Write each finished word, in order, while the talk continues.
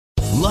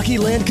Lucky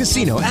Land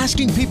Casino,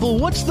 asking people,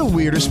 what's the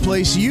weirdest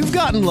place you've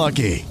gotten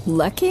lucky?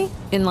 Lucky?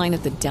 In line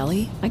at the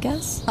deli, I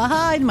guess?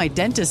 Aha, in my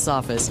dentist's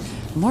office.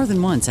 More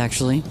than once,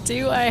 actually.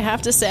 Do I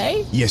have to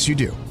say? Yes, you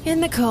do. In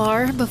the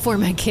car before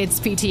my kids'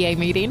 PTA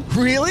meeting.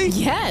 Really?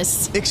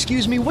 Yes.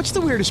 Excuse me, what's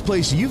the weirdest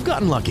place you've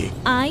gotten lucky?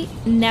 I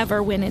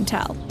never win and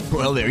tell.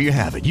 Well, there you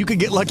have it. You can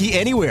get lucky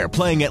anywhere,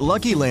 playing at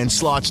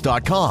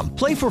LuckyLandSlots.com.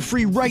 Play for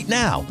free right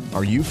now.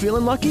 Are you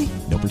feeling lucky?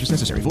 No purchase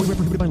necessary. Void where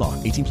prohibited by law.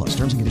 18 plus.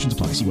 Terms and conditions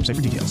apply. See website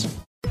for details.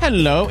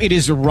 Hello, it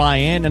is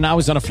Ryan, and I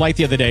was on a flight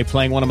the other day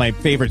playing one of my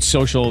favorite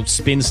social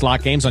spin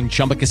slot games on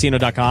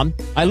ChumbaCasino.com.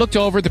 I looked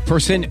over at the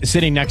person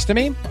sitting next to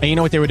me, and you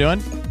know what they were doing?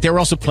 They were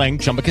also playing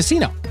Chumba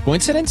Casino.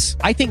 Coincidence?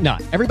 I think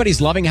not.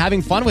 Everybody's loving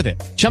having fun with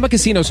it. Chumba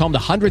Casino is home to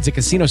hundreds of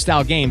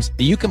casino-style games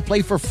that you can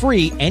play for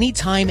free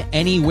anytime,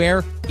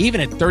 anywhere,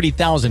 even at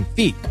 30,000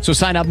 feet. So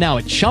sign up now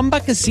at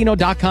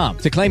ChumbaCasino.com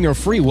to claim your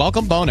free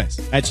welcome bonus.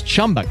 That's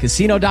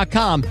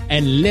ChumbaCasino.com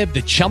and live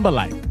the Chumba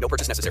life. No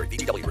purchase necessary.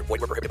 VGW. Void where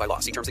prohibited by law.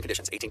 See terms and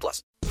conditions. 18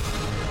 plus.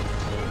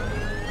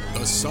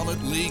 The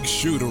Summit League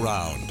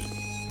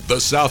Shootaround. The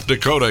South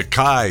Dakota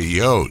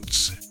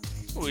Coyotes.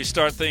 We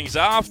start things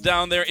off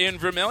down there in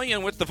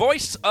Vermilion with the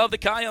voice of the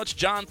Coyotes,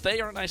 John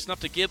Thayer, nice enough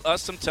to give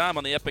us some time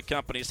on the Epic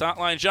Companies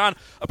hotline. John,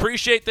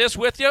 appreciate this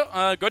with you.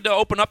 Good to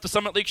open up the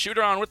Summit League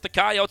Shootaround with the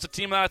Coyotes, a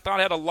team that I thought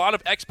had a lot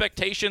of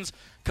expectations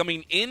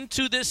coming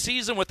into this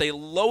season with a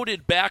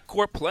loaded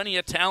backcourt, plenty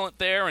of talent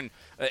there, and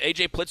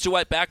A.J.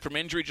 Plitzuweit back from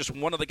injury, just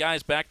one of the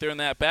guys back there in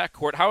that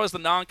backcourt. How has the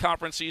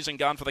non-conference season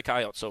gone for the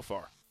Coyotes so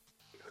far?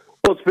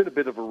 Well, it's been a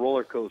bit of a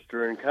roller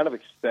coaster and kind of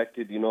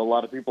expected. You know, a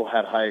lot of people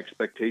had high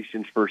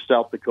expectations for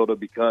South Dakota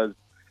because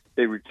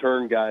they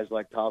return guys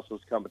like Tasos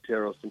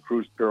Cambateros and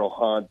Cruz Pero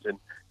Hunt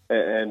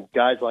and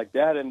guys like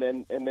that. And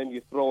then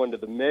you throw into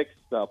the mix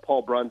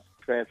Paul Bruns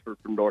transferred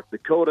from North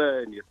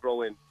Dakota, and you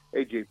throw in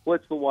A.J.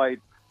 Plitzuweit.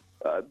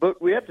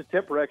 But we have to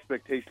temper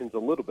expectations a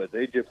little bit.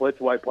 A.J.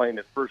 Plitzuweit playing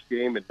his first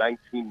game in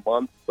 19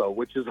 months,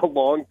 which is a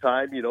long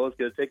time. You know, it's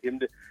going to take him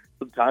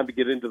some time to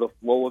get into the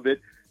flow of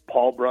it.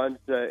 Paul Bruns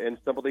and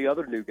some of the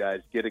other new guys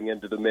getting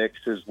into the mix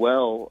as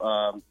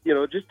well. You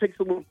know, it just takes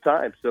a little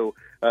time. So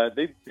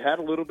they've had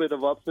a little bit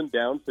of ups and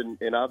downs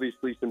and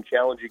obviously some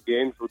challenging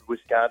games with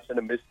Wisconsin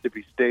and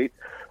Mississippi State,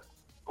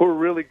 who are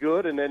really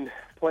good, and then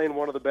playing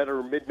one of the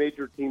better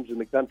mid-major teams in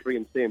the country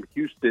in Sam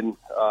Houston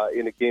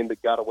in a game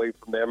that got away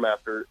from them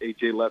after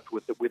A.J. left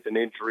with an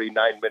injury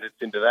 9 minutes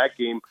into that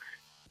game.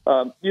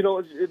 You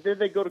know, then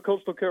they go to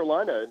Coastal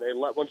Carolina, and they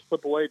let one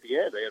slip away at the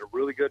end. They had a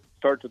really good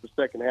start to the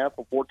second half,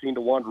 a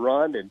 14-1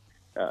 run, and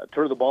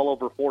turned the ball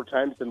over 4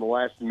 times in the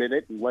last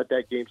minute and let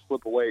that game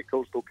slip away at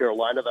Coastal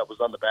Carolina. That was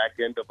on the back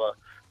end of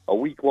a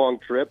week-long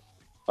trip.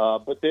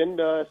 But then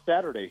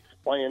Saturday,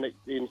 playing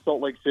in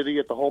Salt Lake City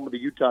at the home of the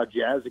Utah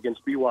Jazz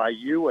against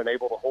BYU and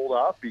able to hold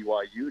off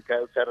BYU. The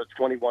Coyotes had a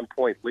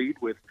 21-point lead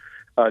with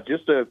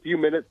just a few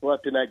minutes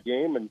left in that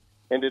game and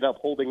ended up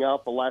holding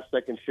out the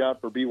last-second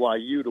shot for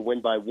BYU to win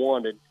by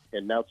 1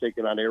 and now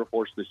taking on Air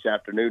Force this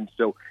afternoon.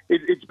 So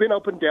it's been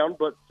up and down,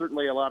 but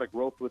certainly a lot of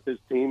growth with this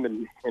team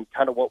and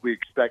kind of what we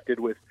expected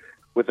with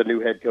a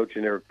new head coach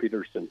in Eric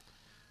Peterson.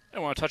 I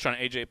want to touch on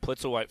A.J.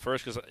 Plitzuweit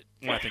first because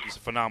I think he's a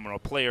phenomenal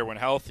player when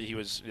healthy. He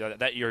was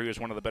that year he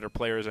was one of the better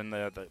players in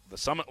the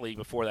Summit League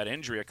before that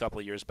injury a couple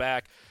of years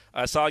back.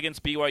 I saw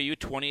against BYU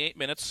 28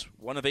 minutes,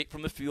 1 of 8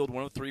 from the field,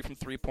 1 of 3 from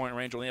three-point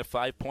range, only have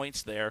 5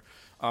 points there.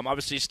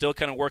 Obviously still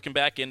kind of working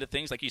back into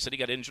things. Like you said, he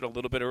got injured a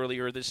little bit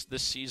earlier this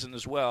season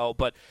as well.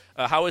 But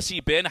how has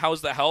he been?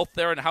 How's the health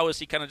there? And how is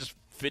he kind of just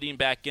fitting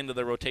back into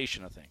the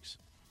rotation of things?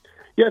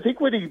 Yeah, I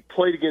think when he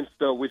played against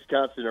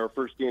Wisconsin, our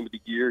first game of the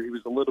year, he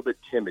was a little bit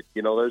timid.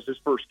 You know, that was his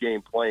first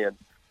game playing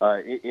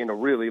in a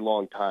really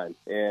long time.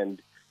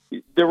 And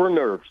there were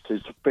nerves.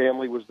 His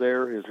family was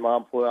there. His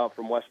mom flew out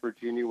from West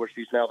Virginia, where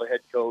she's now the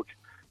head coach.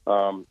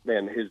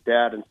 And his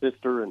dad and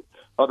sister and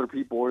other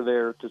people were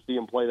there to see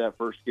him play that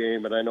first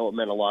game, and I know it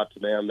meant a lot to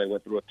them. They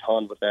went through a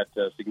ton with that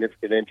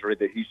significant injury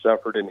that he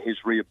suffered in his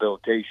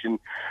rehabilitation.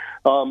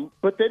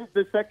 But then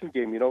the second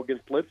game, you know,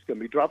 against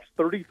Lipscomb, he drops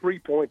 33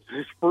 points,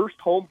 his first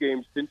home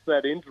game since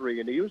that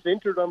injury, and he was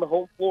injured on the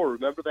home floor.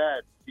 Remember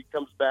that? He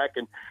comes back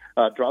and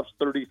drops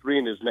 33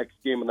 in his next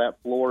game on that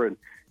floor and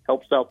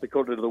helps South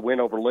Dakota to the win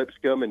over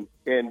Lipscomb. And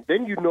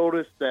then you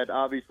notice that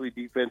obviously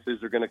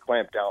defenses are going to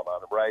clamp down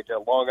on him, right?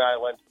 Long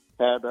Island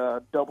had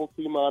a double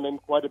team on him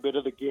quite a bit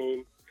of the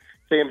game.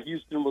 Sam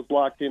Houston was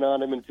locked in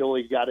on him until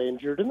he got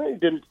injured, and then he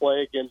didn't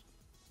play against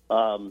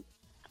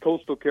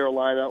Coastal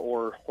Carolina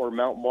or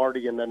Mount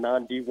Marty in the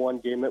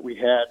non-D1 game that we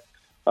had.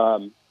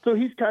 So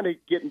he's kind of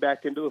getting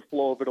back into the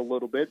flow of it a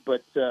little bit,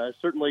 but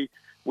certainly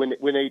when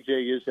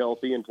AJ is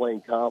healthy and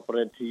playing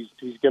confident,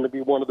 he's going to be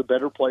one of the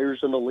better players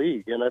in the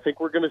league. And I think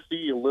we're going to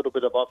see a little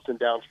bit of ups and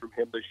downs from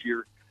him this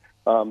year.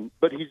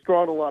 But he's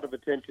drawn a lot of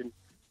attention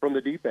from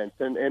the defense.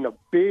 And a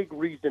big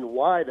reason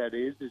why that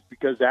is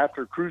because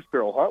after Cruz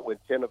Pero Hunt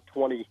went 10 of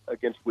 20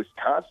 against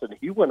Wisconsin,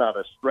 he went on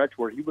a stretch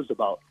where he was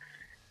about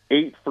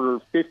 8 for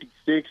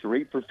 56 or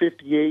 8 for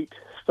 58,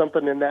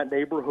 something in that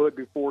neighborhood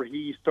before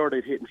he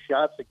started hitting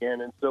shots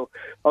again. And so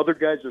other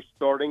guys are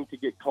starting to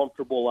get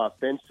comfortable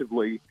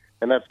offensively,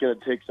 and that's going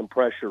to take some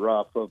pressure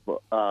off of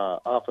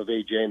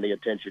AJ and the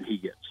attention he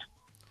gets.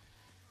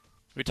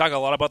 We talk a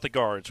lot about the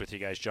guards with you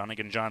guys, John.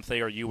 Again, John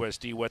Thayer,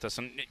 USD, with us,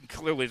 and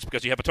clearly it's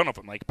because you have a ton of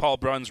them. Like Paul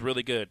Brun's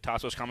really good,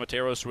 Tassos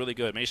Kamateros really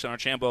good, Mason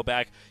Archambault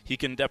back, he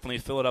can definitely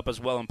fill it up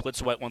as well, and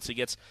Plitzwet, once he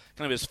gets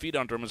kind of his feet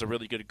under him, is a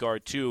really good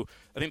guard too.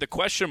 I think the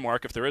question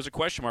mark, if there is a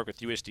question mark with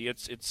USD,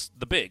 it's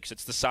the bigs.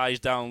 It's the size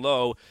down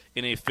low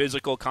in a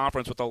physical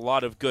conference with a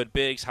lot of good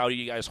bigs. How do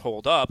you guys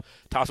hold up?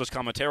 Tassos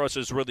Kamateros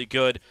is really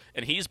good,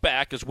 and he's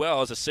back as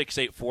well as a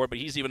 6'8" but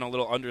he's even a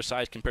little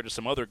undersized compared to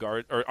some other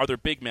guard or other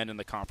big men in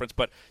the conference,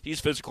 but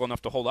he's physical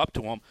enough to hold up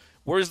to him.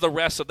 Where's the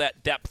rest of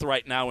that depth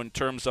right now in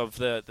terms of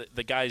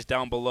the guys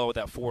down below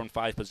that 4 and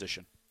 5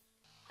 position?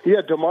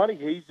 Yeah,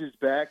 Damani Hayes is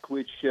back,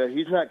 which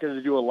he's not going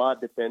to do a lot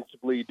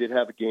defensively. He did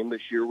have a game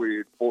this year where he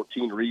had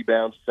 14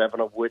 rebounds,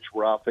 7 of which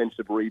were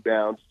offensive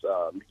rebounds.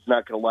 He's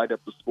not going to light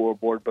up the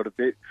scoreboard, but a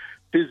bit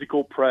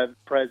physical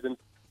presence,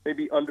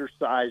 maybe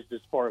undersized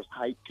as far as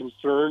height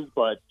concerned,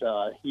 but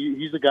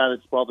he's a guy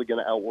that's probably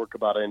going to outwork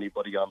about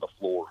anybody on the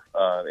floor,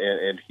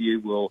 and he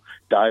will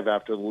dive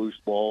after the loose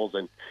balls,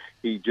 and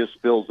he just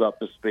fills up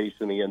the space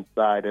in the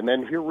inside. And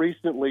then here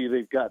recently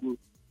they've gotten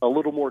a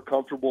little more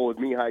comfortable with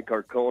Mihai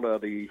Carcona,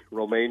 the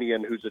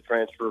Romanian who's a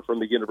transfer from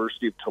the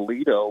University of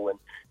Toledo, and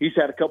he's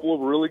had a couple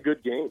of really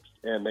good games,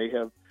 and they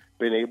have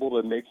been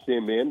able to mix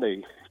him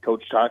in.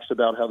 Coach talks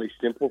about how they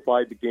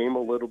simplified the game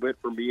a little bit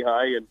for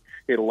Mihai, and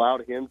it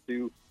allowed him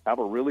to have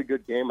a really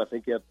good game. I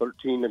think he had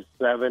 13 and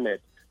 7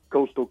 at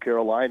Coastal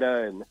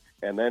Carolina,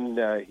 and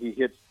then he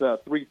hits 3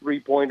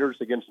 3-pointers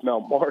against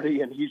Mount Marty,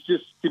 and he's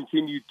just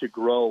continued to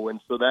grow, and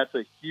so that's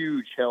a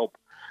huge help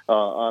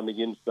on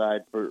the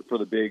inside for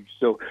the bigs.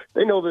 So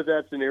they know that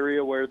that's an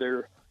area where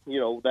they're,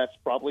 that's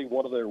probably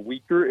one of their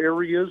weaker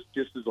areas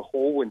just as a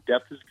whole when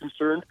depth is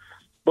concerned.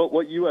 But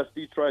what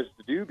USD tries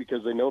to do,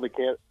 because they know they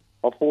can't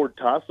afford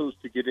Tassos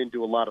to get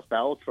into a lot of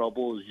foul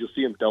trouble, is you'll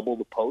see him double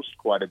the post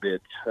quite a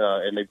bit.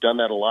 And they've done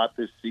that a lot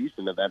this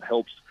season, and that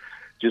helps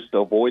just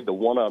avoid the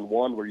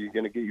one-on-one where you're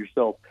going to get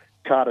yourself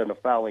caught in a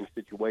fouling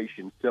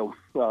situation. So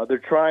they're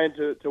trying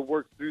to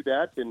work through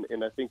that,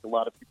 and I think a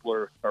lot of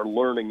people are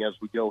learning as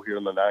we go here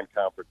in the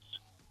non-conference.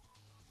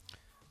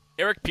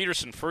 Eric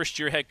Peterson,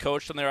 first-year head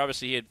coach down there.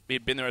 Obviously, he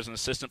had been there as an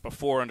assistant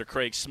before under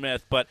Craig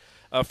Smith, but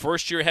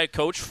first-year head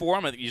coach for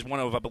him. I think he's one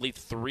of, I believe,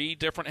 3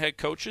 different head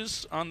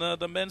coaches on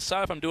the men's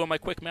side, if I'm doing my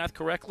quick math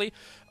correctly.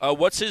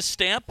 What's his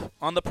stamp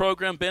on the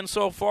program been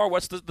so far?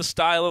 What's the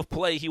style of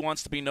play he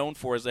wants to be known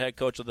for as the head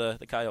coach of the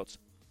Coyotes?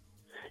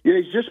 Yeah,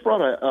 he's just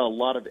brought a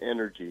lot of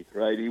energy,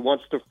 right? He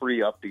wants to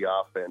free up the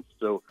offense.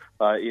 So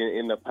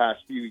in the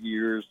past few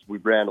years, we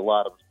ran a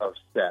lot of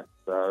sets.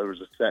 There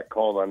was a set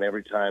called on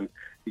every time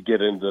you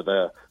get into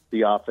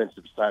the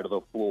offensive side of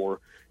the floor.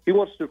 He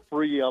wants to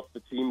free up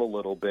the team a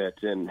little bit,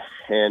 and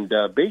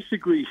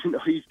basically,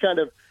 he's kind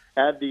of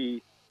had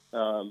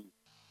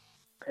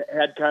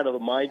kind of the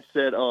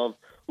mindset of,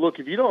 look,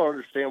 if you don't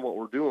understand what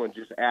we're doing,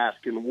 just ask,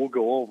 and we'll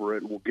go over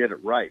it, and we'll get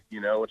it right,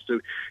 And so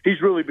he's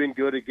really been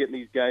good at getting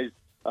these guys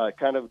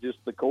kind of just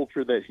the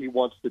culture that he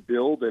wants to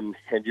build, and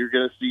you're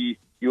going to see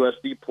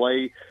USD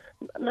play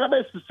not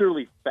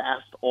necessarily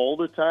fast all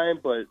the time,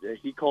 but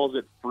he calls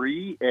it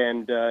free,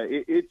 and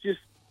it just,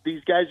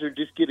 these guys are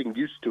just getting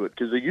used to it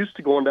because they're used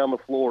to going down the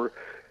floor,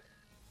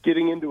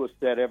 getting into a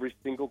set every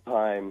single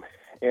time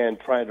and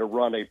trying to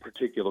run a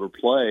particular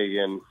play,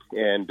 and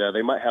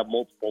they might have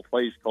multiple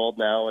plays called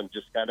now and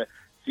just kind of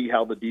see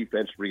how the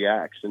defense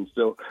reacts. And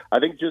so I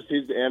think just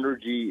his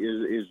energy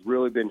is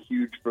really been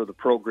huge for the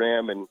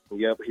program. And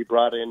he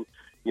brought in,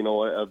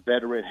 a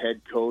veteran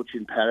head coach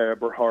in Pat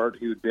Eberhardt,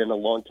 who had been a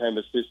longtime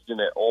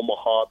assistant at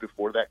Omaha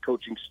before that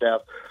coaching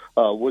staff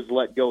was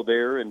let go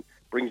there, and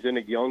brings in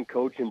a young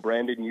coach in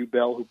Brandon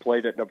Ubell, who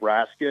played at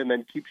Nebraska, and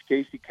then keeps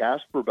Casey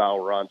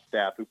Kasperbauer on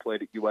staff, who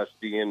played at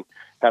USD and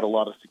had a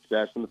lot of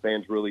success, and the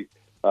fans really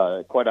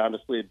quite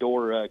honestly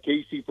adore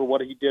Casey for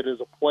what he did as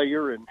a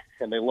player, and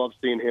they love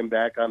seeing him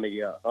back on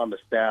the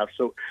staff.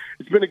 So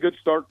it's been a good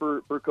start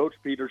for Coach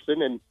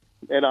Peterson,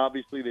 and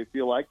obviously they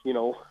feel like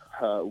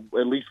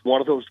at least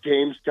one of those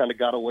games kind of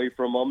got away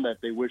from them that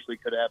they wish they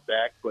could have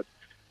back. But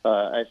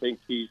I think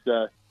he's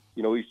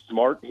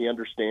smart. He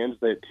understands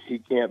that he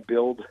can't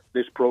build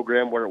this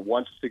program where it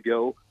wants to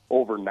go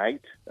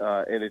overnight,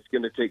 and it's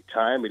going to take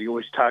time. And he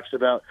always talks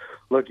about,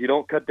 look, you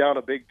don't cut down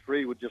a big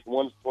tree with just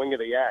one swing of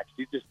the axe.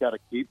 You just got to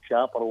keep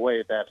chopping away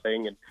at that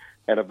thing,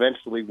 and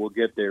eventually we'll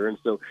get there. And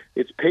so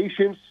it's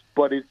patience,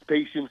 but it's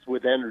patience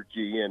with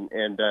energy,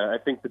 and I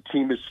think the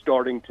team is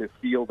starting to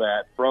feel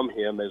that from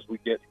him as we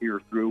get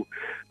here through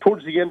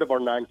towards the end of our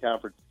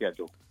non-conference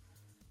schedule.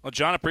 Well,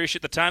 John,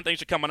 appreciate the time.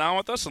 Thanks for coming on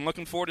with us, and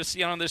looking forward to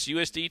seeing how this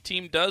USD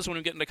team does when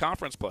we get into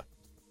conference play.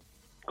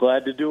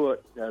 Glad to do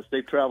it.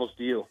 Safe travels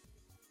to you.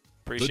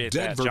 Appreciate the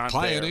Denver that, John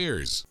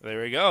Pioneers. Thayer.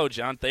 There we go,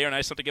 John Thayer.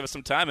 Nice enough to give us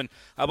some time. And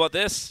how about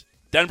this?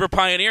 Denver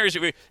Pioneers.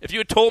 If you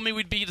had told me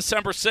we'd be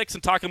December 6th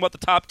and talking about the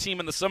top team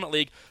in the Summit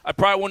League, I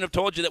probably wouldn't have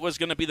told you that was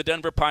going to be the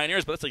Denver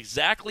Pioneers, but that's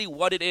exactly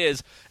what it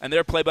is. And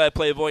their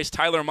play-by-play voice,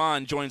 Tyler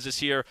Maun, joins us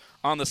here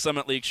on the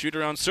Summit League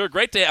Shootaround. Sir,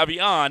 great to have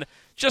you on.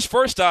 Just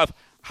first off,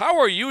 how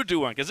are you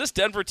doing? Because this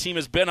Denver team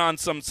has been on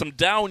some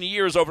down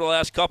years over the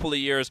last couple of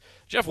years.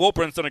 Jeff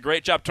Wolpern's done a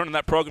great job turning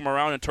that program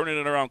around and turning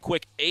it around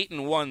quick.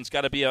 8-1's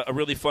got to be a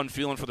really fun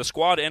feeling for the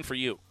squad and for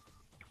you.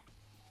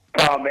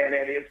 Oh man,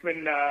 Andy, it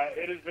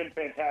has been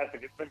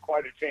fantastic. It's been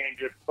quite a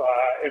change.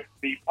 If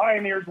the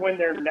Pioneers win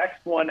their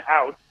next one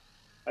out,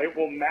 it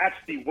will match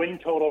the win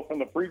total from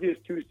the previous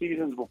 2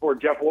 seasons before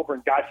Jeff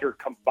Wolpern got here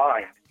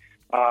combined.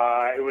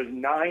 It was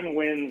 9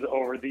 wins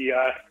over the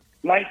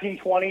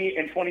 1920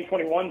 and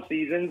 2021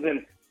 seasons,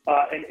 and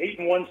an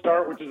 8-1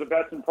 start, which is the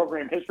best in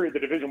program history of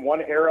the Division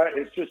I era.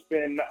 It's just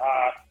been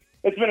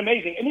it's been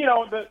amazing. And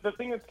the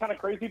thing that's kind of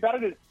crazy about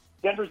it is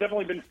Denver's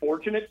definitely been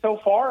fortunate so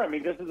far. I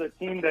mean, this is a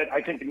team that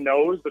I think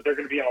knows that they're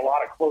going to be in a lot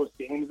of close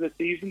games this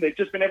season. They've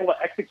just been able to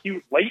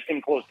execute late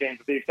in close games,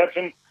 with the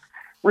exception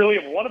really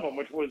of one of them,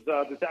 which was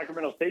the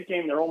Sacramento State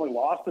game. Their only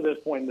loss to this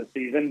point in the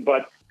season,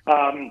 but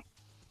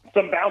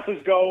some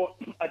bounces go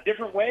a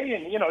different way,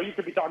 and you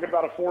could be talking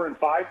about a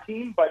 4-5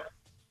 team, but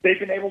they've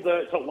been able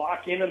to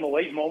lock in the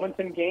late moments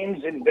in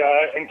games and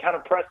kind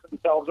of press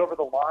themselves over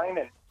the line,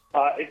 and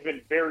it's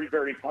been very,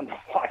 very fun to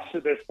watch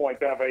to this point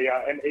to have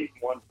an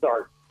 8-1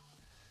 start.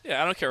 Yeah,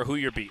 I don't care who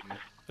you're beating,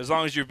 as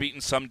long as you're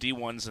beating some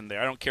D1s in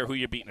there. I don't care who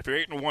you're beating. If you're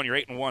 8-1, you're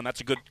 8-1.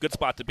 That's a good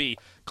spot to be.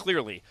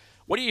 Clearly,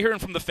 what are you hearing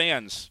from the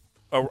fans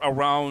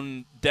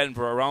around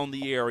Denver, around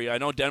the area? I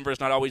know Denver is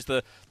not always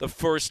the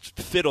first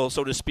fiddle,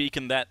 so to speak,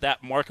 in that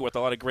market with a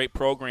lot of great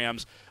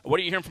programs.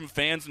 What are you hearing from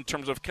fans in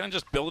terms of kind of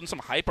just building some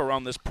hype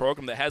around this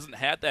program that hasn't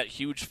had that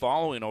huge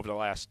following over the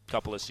last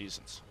couple of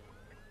seasons?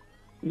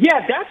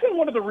 Yeah, that's been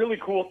one of the really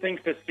cool things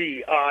to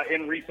see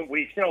in recent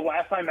weeks.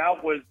 Last time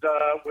out was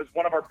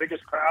one of our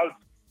biggest crowds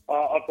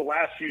of the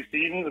last few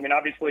seasons. I mean,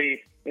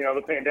 obviously,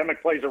 the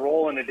pandemic plays a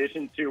role in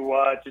addition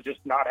to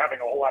just not having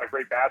a whole lot of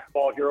great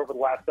basketball here over the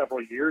last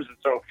several years. And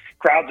so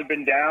crowds have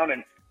been down,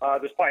 and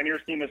this Pioneers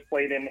team has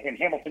played in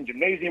Hamilton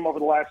Gymnasium over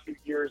the last few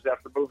years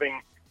after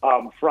moving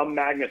from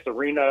Magnus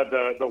Arena,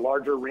 the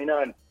larger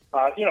arena. And,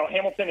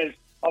 Hamilton is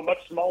a much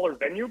smaller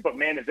venue, but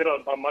man, is it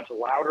a much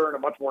louder and a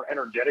much more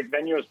energetic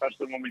venue,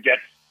 especially when we get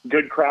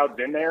good crowds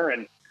in there.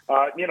 And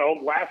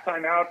last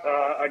time out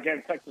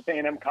against Texas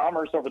A&M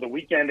Commerce over the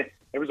weekend,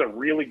 it was a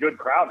really good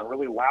crowd, a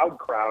really loud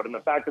crowd. And the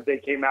fact that they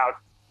came out,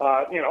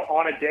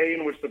 on a day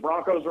in which the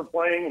Broncos were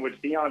playing, in which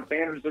Deion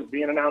Sanders is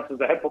being announced as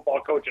the head football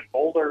coach at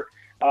Boulder,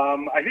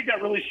 I think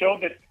that really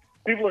showed that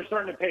people are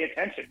starting to pay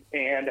attention.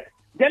 And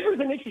Denver's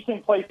an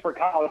interesting place for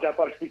college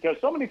athletics because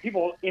so many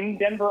people in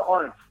Denver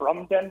aren't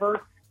from Denver.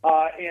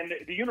 And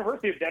the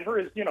University of Denver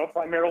is,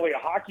 primarily a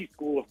hockey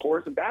school, of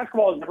course, and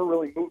basketball has never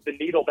really moved the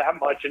needle that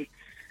much. And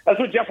that's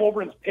what Jeff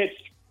Wolpern's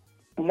pitched,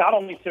 not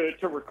only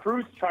to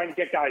recruits trying to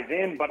get guys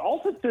in, but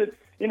also to,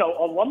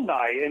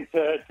 alumni and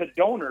to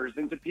donors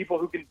and to people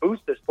who can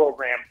boost this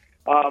program.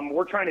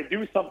 We're trying to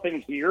do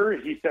something here,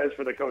 he says,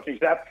 for the coaching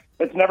staff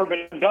that's never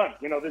been done.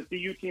 This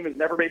DU team has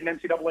never made an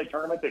NCAA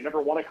tournament. They've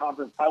never won a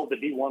conference title at the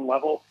D1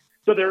 level.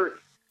 So they're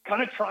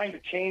kind of trying to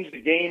change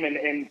the game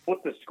and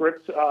flip the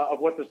script of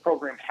what this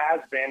program has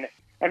been.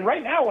 And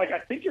right now, I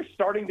think you're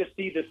starting to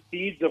see the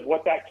seeds of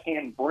what that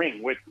can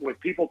bring with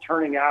people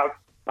turning out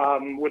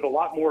with a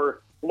lot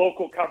more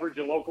local coverage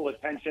and local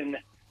attention.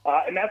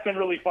 And that's been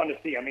really fun to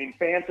see. I mean,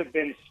 fans have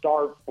been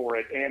starved for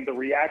it, and the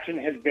reaction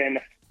has been,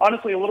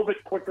 honestly, a little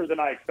bit quicker than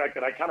I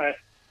expected. I kind of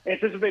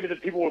anticipated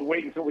that people would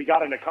wait until we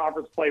got into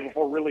conference play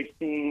before really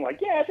seeing, I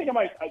think I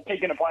might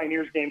take in a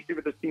Pioneers game, see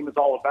what this team is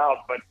all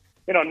about. But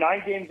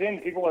 9 games in,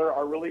 people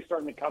are really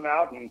starting to come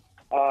out and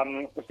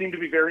seem to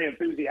be very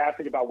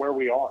enthusiastic about where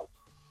we are.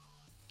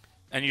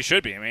 And you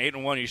should be. I mean,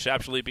 8-1, you should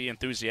absolutely be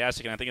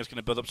enthusiastic, and I think it's going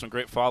to build up some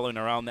great following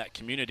around that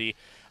community.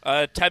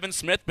 Tevin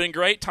Smith been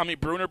great. Tommy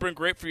Bruner been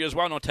great for you as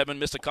well. I know Tevin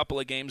missed a couple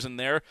of games in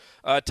there.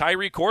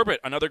 Tyree Corbett,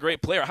 another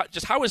great player.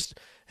 How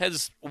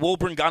has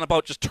Wolpern gone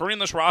about just turning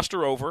this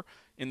roster over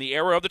in the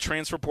era of the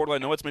transfer portal? I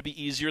know it's maybe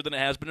easier than it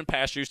has been in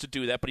past years to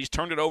do that, but he's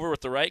turned it over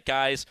with the right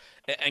guys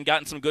and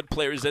gotten some good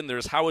players in there.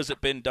 How has it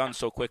been done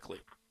so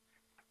quickly?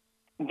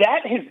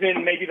 That has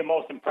been maybe the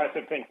most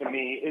impressive thing to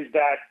me is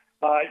that,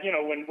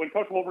 when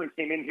Coach Wolpern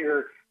came in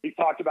here, he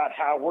talked about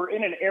how we're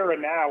in an era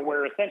now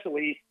where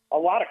essentially a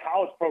lot of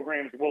college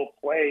programs will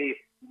play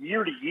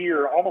year to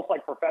year, almost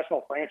like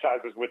professional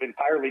franchises with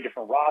entirely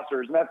different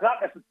rosters. And that's not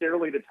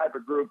necessarily the type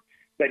of group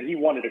that he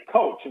wanted to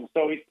coach. And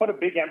so he's put a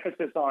big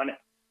emphasis on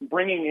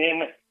bringing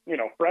in,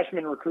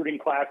 freshman recruiting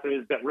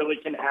classes that really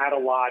can add a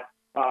lot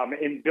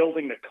in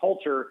building the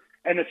culture.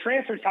 And the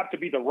transfers have to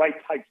be the right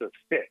types of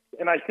fits.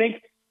 And I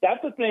think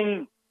that's the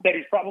thing that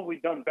he's probably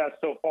done best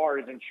so far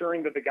is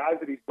ensuring that the guys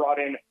that he's brought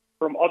in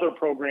from other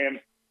programs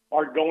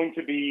are going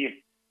to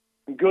be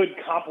good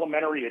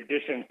complementary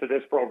additions to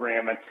this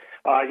program. And,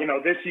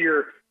 this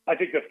year, I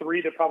think the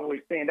 3 that probably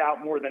stand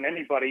out more than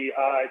anybody,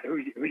 who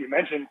you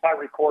mentioned,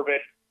 Tyree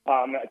Corbett,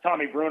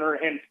 Tommy Bruner.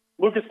 And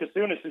Lucas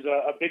Kasunas is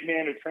a big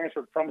man who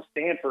transferred from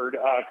Stanford.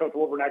 Coach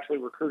Wolverine actually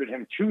recruited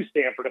him to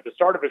Stanford at the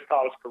start of his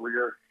college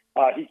career.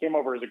 He came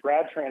over as a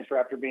grad transfer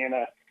after being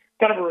a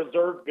kind of a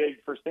reserve big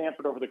for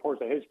Stanford over the course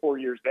of his 4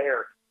 years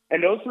there.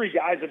 And those three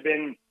guys have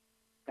been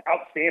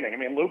outstanding. I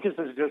mean, Lucas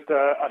is just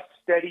a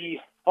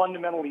steady,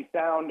 fundamentally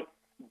sound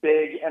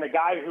big, and a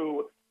guy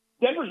who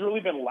Denver's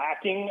really been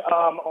lacking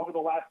over the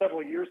last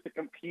several years to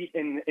compete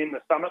in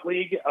the Summit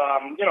League.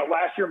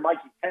 Last year,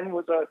 Mikey Penn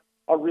was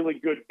a really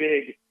good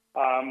big.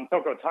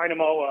 Toko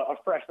Tynamo, a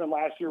freshman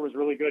last year, was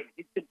really good.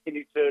 He's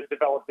continued to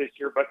develop this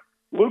year. But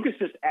Lucas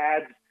just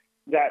adds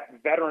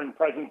that veteran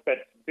presence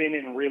that's been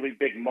in really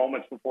big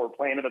moments before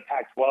playing in the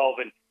Pac-12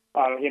 and,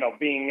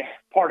 being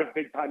part of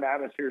big-time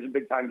atmospheres and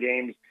big-time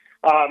games.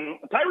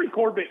 Tyree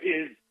Corbett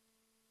is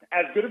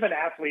as good of an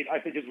athlete, I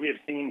think, as we have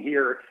seen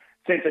here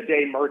since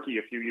Ade Murkey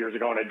a few years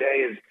ago. And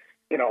Ade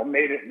has,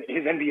 made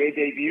his NBA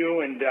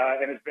debut and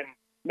has been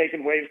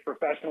making waves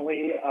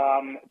professionally.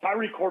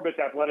 Tyree Corbett's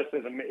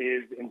athleticism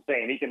is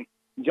insane. He can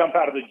jump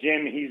out of the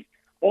gym. He's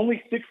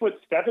only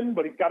 6'7",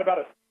 but he's got about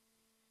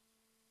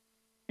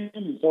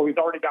so he's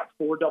already got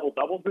 4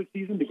 double-doubles this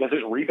season because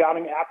his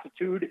rebounding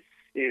aptitude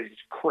is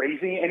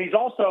crazy. And he's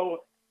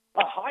also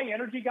a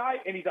high-energy guy,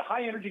 and he's a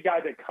high-energy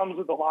guy that comes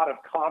with a lot of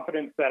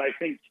confidence that I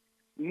think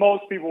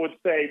most people would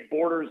say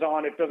borders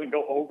on, it doesn't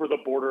go over the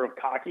border of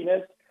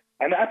cockiness.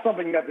 And that's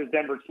something that this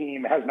Denver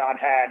team has not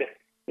had,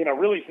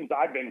 really since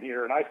I've been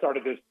here. And I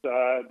started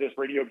this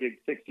radio gig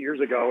 6 years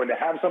ago. And to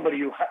have somebody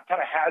who kind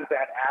of has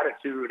that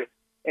attitude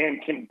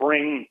and can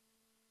bring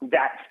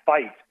that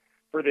fight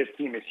for this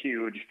team is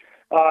huge.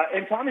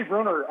 And Tommy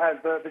Bruner, as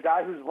the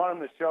guy who's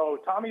running the show,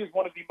 Tommy is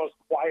one of the most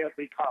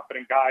quietly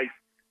confident guys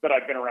that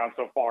I've been around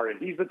so far. And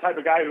he's the type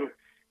of guy who,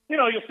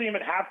 you'll see him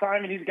at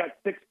halftime and he's got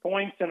 6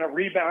 points and a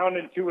rebound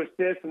and 2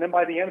 assists. And then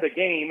by the end of the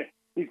game,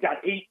 he's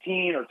got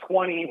 18 or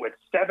 20 with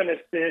 7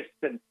 assists.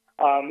 And,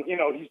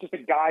 he's just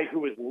a guy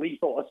who is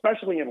lethal,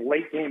 especially in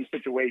late game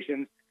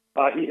situations.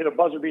 He hit a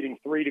buzzer-beating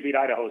 3 to beat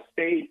Idaho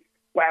State.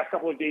 Last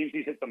couple of games,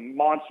 he's hit some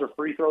monster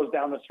free throws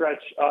down the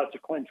stretch to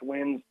clinch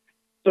wins.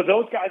 So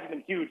those guys have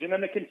been huge. And then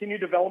the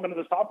continued development of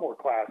the sophomore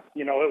class,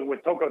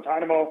 with Toko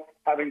Tynamo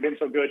having been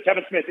so good.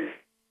 Kevin Smith is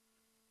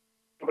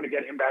going to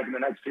get him back in the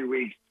next few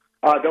weeks.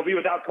 They'll be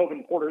without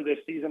Coben Porter this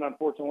season,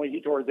 unfortunately.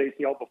 He tore his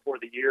ACL before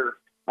the year.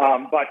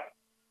 But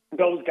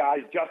those guys,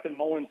 Justin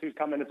Mullins, who's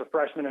come in as a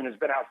freshman and has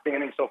been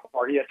outstanding so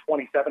far. He had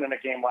 27 in a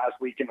game last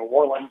week in New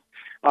Orleans.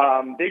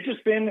 They've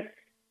just been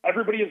 –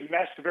 everybody has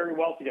meshed very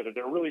well together.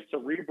 They're a really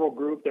cerebral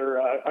group. They're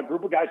a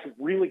group of guys who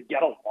really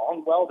get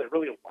along well. They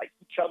really like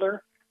each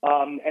other.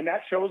 And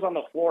that shows on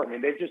the floor. I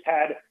mean, they've just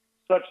had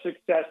such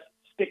success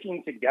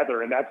sticking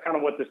together, and that's kind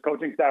of what this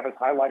coaching staff has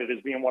highlighted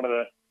as being one of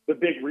the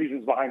big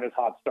reasons behind this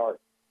hot start.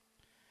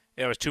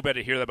 Yeah, it was too bad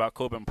to hear that about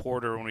Coben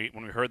Porter when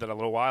we heard that a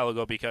little while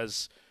ago,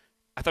 because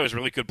I thought he was a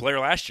really good player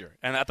last year,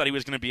 and I thought he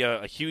was going to be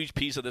a huge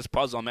piece of this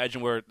puzzle.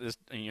 Imagine where this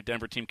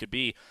Denver team could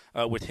be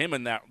with him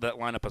in that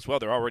lineup as well.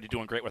 They're already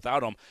doing great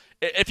without him.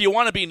 If you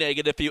want to be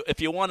negative,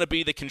 if you want to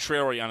be the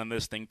contrarian in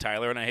this thing,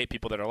 Tyler, and I hate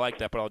people that are like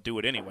that, but I'll do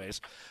it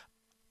anyways.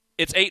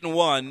 It's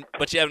 8-1,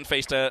 but you haven't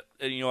faced a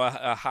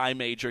high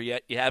major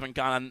yet. You haven't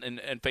gone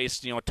and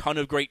faced a ton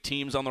of great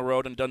teams on the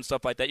road and done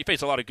stuff like that. You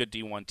face a lot of good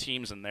D1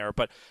 teams in there,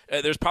 but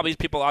there's probably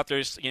people out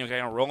there kind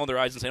of rolling their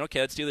eyes and saying, okay,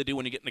 that's the other do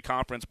when you get into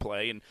conference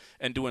play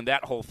and doing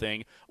that whole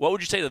thing. What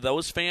would you say to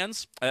those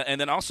fans? And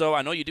then also,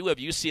 I know you do have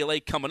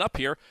UCLA coming up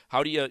here.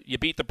 How do you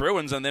beat the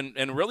Bruins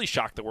and really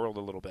shock the world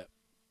a little bit?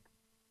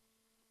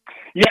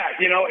 Yeah,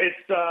 it's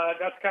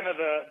that's kind of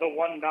the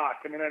one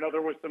knock. I mean, I know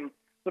there was some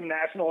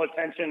national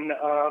attention,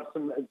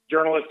 some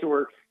journalists who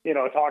were,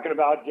 talking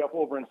about Jeff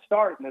Wolverin's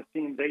start and this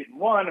team's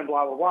 8-1 and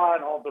blah, blah, blah.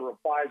 And all the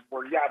replies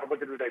were, yeah, but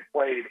look at who they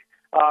played.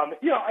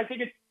 I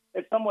think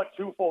it's somewhat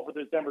twofold for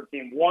this Denver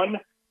team. One,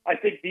 I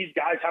think these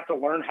guys have to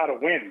learn how to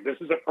win. This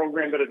is a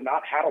program that has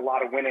not had a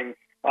lot of winning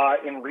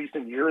in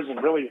recent years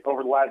and really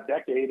over the last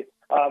decade.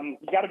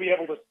 You got to be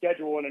able to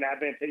schedule in an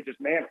advantageous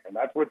manner, and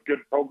that's what good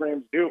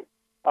programs do.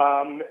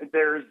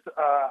 There's,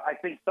 I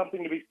think,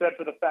 something to be said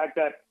for the fact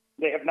that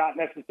they have not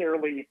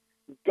necessarily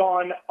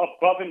gone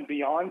above and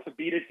beyond to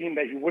beat a team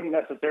that you wouldn't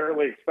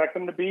necessarily expect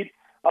them to beat.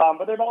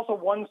 But they've also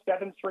won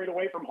 7 straight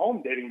away from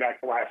home dating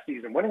back to last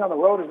season. Winning on the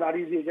road is not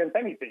easy against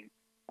any team.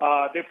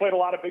 They've played a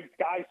lot of Big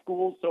Sky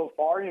schools so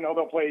far.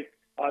 They'll play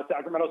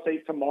Sacramento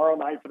State tomorrow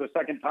night for the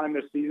second time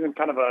this season,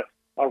 kind of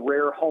a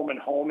rare home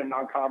and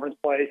non-conference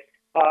play.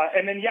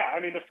 And then,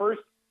 the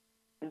first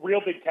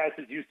real big test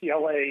is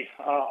UCLA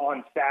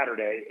on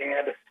Saturday.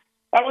 And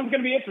that one's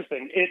going to be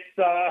interesting. It's,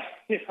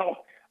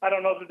 I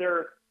don't know that there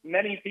are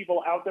many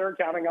people out there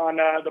counting on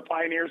the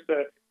Pioneers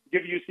to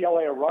give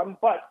UCLA a run,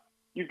 but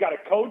you've got a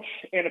coach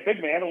and a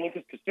big man,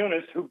 Lucas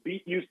Kasunas, who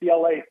beat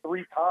UCLA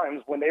 3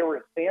 times when they were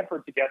at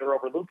Stanford together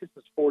over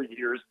Lucas's 4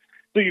 years.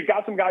 So you've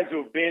got some guys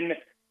who have been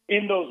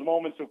in those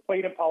moments, who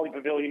played in Pauley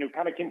Pavilion, who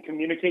kind of can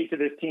communicate to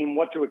this team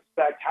what to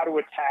expect, how to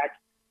attack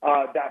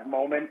that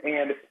moment.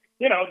 And,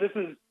 this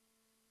is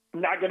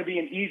not going to be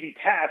an easy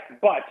task,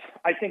 but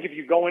I think if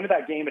you go into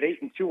that game at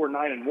 8-2 or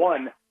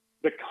 9-1,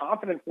 the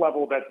confidence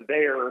level that's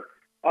there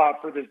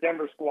for this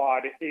Denver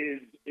squad is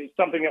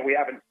something that we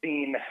haven't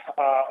seen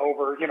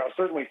over,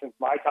 certainly since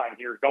my time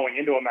here going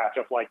into a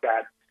matchup like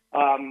that.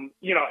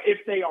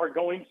 If they are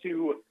going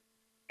to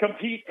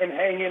compete and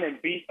hang in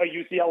and beat a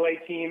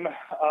UCLA team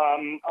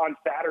on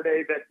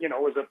Saturday that,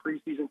 was a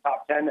preseason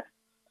top 10,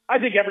 I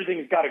think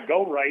everything's got to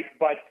go right,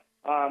 but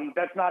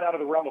that's not out of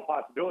the realm of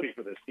possibility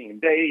for this team.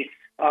 They,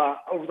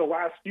 over the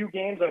last few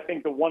games, I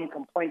think the one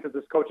complaint that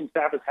this coaching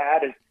staff has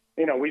had is,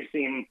 we've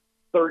seen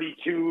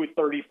 32,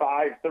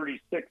 35,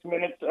 36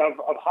 minutes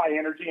of high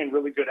energy and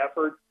really good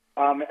effort,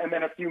 and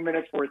then a few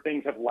minutes where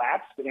things have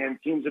lapsed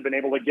and teams have been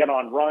able to get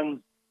on runs.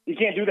 You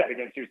can't do that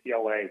against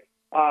UCLA.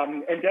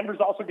 And Denver's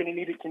also going to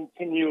need to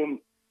continue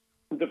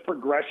the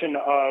progression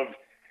of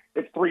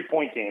its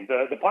three-point game.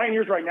 The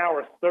Pioneers right now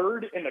are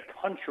third in the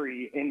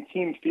country in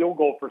team field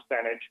goal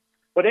percentage,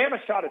 but they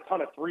haven't shot a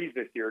ton of threes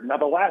this year. Now,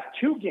 the last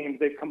two games,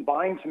 they've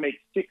combined to make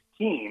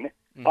 16.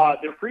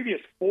 Their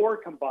previous four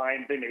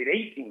combined, they made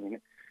 18.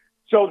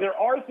 So there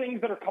are things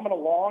that are coming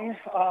along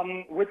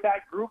with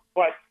that group,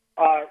 but,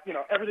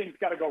 everything's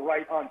got to go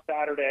right on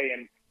Saturday,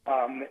 and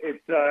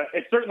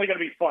it's certainly going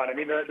to be fun. I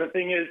mean, the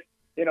thing is,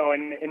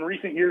 in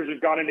recent years,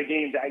 we've gone into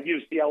games at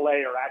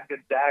UCLA or at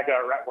Gonzaga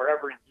or at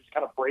wherever, and just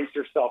kind of brace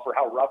yourself for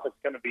how rough it's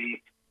going to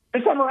be.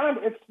 This time around,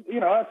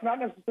 it's not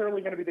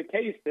necessarily going to be the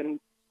case. And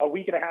a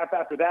week and a half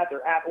after that,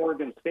 they're at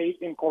Oregon State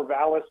in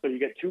Corvallis, so you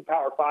get two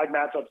Power 5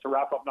 matchups to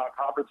wrap up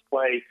non-conference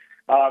play.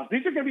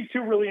 These are going to be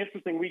two really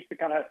interesting weeks to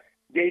kind of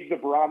gauge the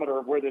barometer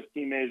of where this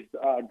team is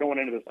going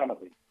into the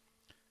Summit League.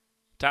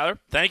 Tyler,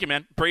 thank you,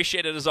 man.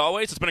 Appreciate it as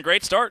always. It's been a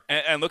great start,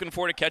 and looking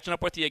forward to catching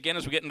up with you again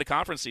as we get into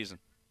conference season.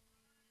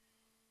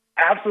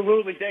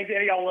 Absolutely. Thanks,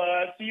 Eddie. I'll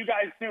see you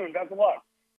guys soon. Best of luck.